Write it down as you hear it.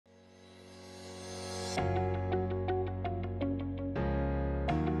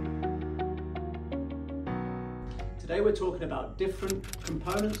Today we're talking about different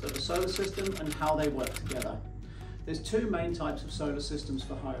components of a solar system and how they work together. There's two main types of solar systems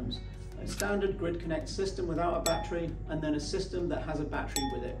for homes: a standard grid connect system without a battery, and then a system that has a battery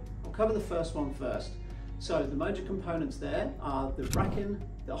with it. I'll cover the first one first. So the major components there are the racking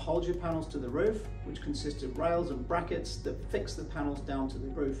that holds your panels to the roof, which consists of rails and brackets that fix the panels down to the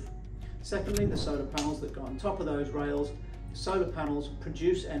roof. Secondly, the solar panels that go on top of those rails. The solar panels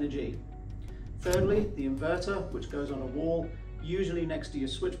produce energy. Thirdly, the inverter, which goes on a wall, usually next to your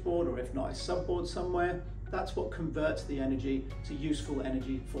switchboard, or if not a subboard somewhere. That's what converts the energy to useful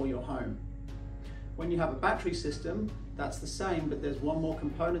energy for your home. When you have a battery system, that's the same, but there's one more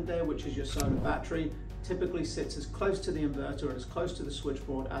component there, which is your solar battery. Typically sits as close to the inverter and as close to the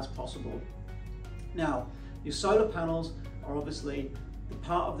switchboard as possible. Now, your solar panels are obviously the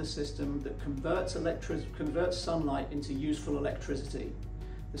part of the system that converts sunlight into useful electricity.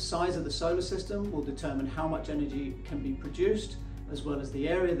 The size of the solar system will determine how much energy can be produced, as well as the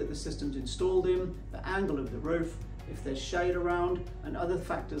area that the system's installed in, the angle of the roof, if there's shade around, and other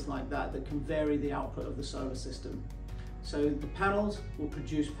factors like that that can vary the output of the solar system. So the panels will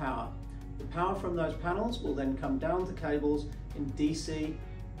produce power. The power from those panels will then come down the cables in DC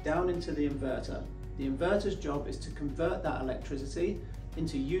down into the inverter. The inverter's job is to convert that electricity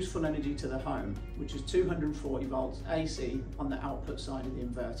into useful energy to the home, which is 240 volts AC on the output side of the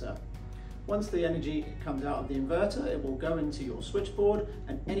inverter. Once the energy comes out of the inverter, it will go into your switchboard,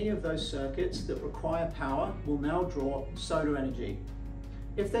 and any of those circuits that require power will now draw solar energy.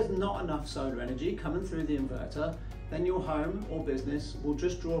 If there's not enough solar energy coming through the inverter, then your home or business will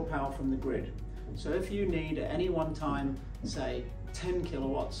just draw power from the grid. So if you need at any one time, say 10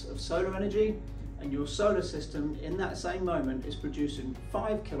 kilowatts of solar energy, and your solar system in that same moment is producing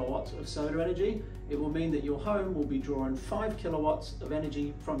 5 kilowatts of solar energy, it will mean that your home will be drawing 5 kilowatts of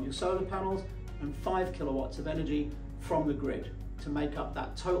energy from your solar panels and 5 kilowatts of energy from the grid to make up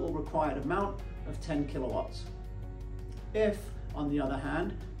that total required amount of 10 kilowatts. If, on the other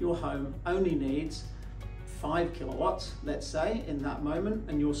hand, your home only needs 5 kilowatts, let's say, in that moment,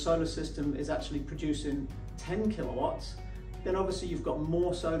 and your solar system is actually producing 10 kilowatts, then obviously you've got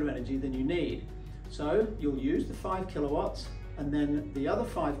more solar energy than you need. So you'll use the 5 kilowatts, and then the other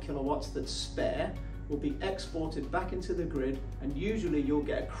 5 kilowatts that's spare will be exported back into the grid, and usually you'll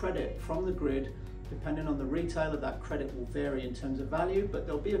get a credit from the grid. Depending on the retailer, that credit will vary in terms of value, but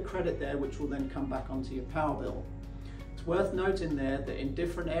there'll be a credit there which will then come back onto your power bill. It's worth noting there that in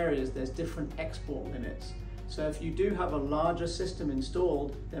different areas there's different export limits. So if you do have a larger system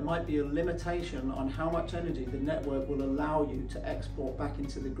installed, there might be a limitation on how much energy the network will allow you to export back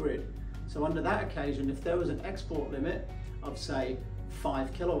into the grid. So under that occasion, if there was an export limit of say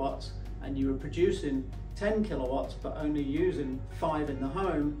 5 kilowatts and you were producing 10 kilowatts but only using 5 in the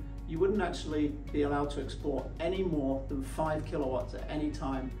home, you wouldn't actually be allowed to export any more than 5 kilowatts at any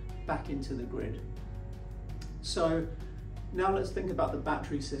time back into the grid. So now let's think about the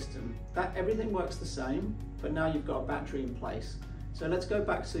battery system. Everything works the same, but now you've got a battery in place. So let's go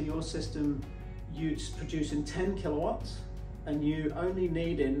back to your system. You're producing 10 kilowatts and you only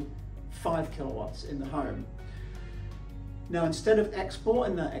needing 5 kilowatts in the home. Now, instead of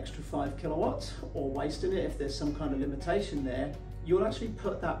exporting that extra 5 kilowatts or wasting it if there's some kind of limitation there, you'll actually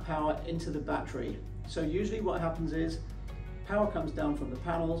put that power into the battery. So usually what happens is power comes down from the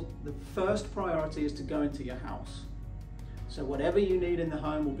panels. The first priority is to go into your house. So whatever you need in the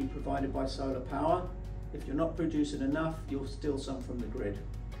home will be provided by solar power. If you're not producing enough, you'll steal some from the grid.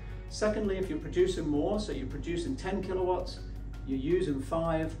 Secondly, if you're producing more, so you're producing 10 kilowatts, you're using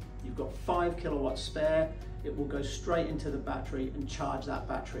 5, you've got 5 kilowatts spare, it will go straight into the battery and charge that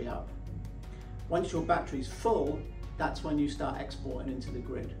battery up. Once your battery's full, that's when you start exporting into the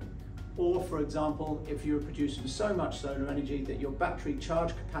grid. Or for example, if you're producing so much solar energy that your battery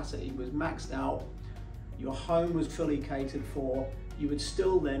charge capacity was maxed out, your home was fully catered for, you would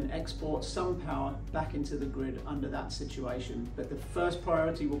still then export some power back into the grid under that situation. But the first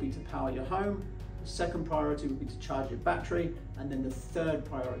priority will be to power your home, the second priority will be to charge your battery, and then the third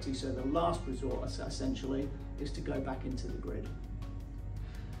priority, so the last resort essentially, is to go back into the grid.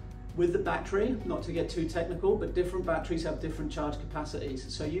 With the battery, not to get too technical, but different batteries have different charge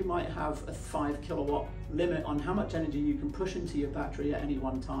capacities. So you might have a 5 kilowatt limit on how much energy you can push into your battery at any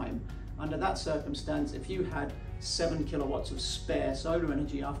one time. Under that circumstance, if you had 7 kilowatts of spare solar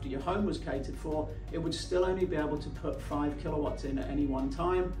energy after your home was catered for, it would still only be able to put 5 kilowatts in at any one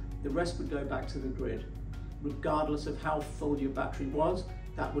time. The rest would go back to the grid. Regardless of how full your battery was,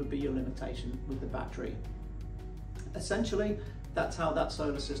 that would be your limitation with the battery. Essentially, that's how that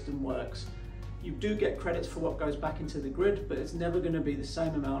solar system works. You do get credits for what goes back into the grid, but it's never going to be the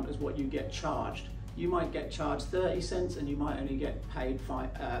same amount as what you get charged. You might get charged 30 cents and you might only get paid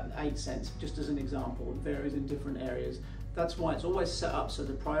 8 cents, just as an example. It varies in different areas. That's why it's always set up so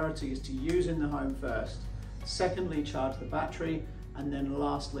the priority is to use in the home first, secondly charge the battery, and then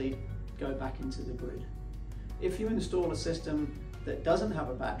lastly go back into the grid. If you install a system that doesn't have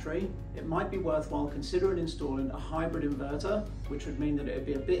a battery, it might be worthwhile considering installing a hybrid inverter, which would mean that it would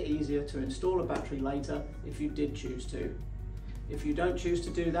be a bit easier to install a battery later if you did choose to. If you don't choose to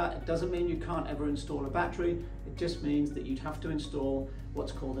do that, it doesn't mean you can't ever install a battery. It just means that you'd have to install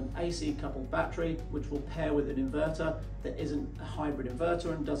what's called an AC coupled battery, which will pair with an inverter that isn't a hybrid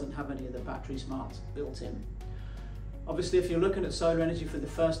inverter and doesn't have any of the battery smarts built in. Obviously, if you're looking at solar energy for the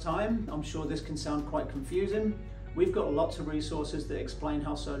first time, I'm sure this can sound quite confusing. We've got lots of resources that explain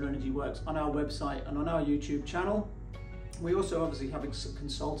how solar energy works on our website and on our YouTube channel. We also obviously have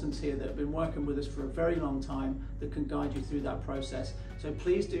consultants here that have been working with us for a very long time that can guide you through that process. So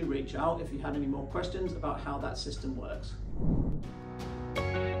please do reach out if you had any more questions about how that system works.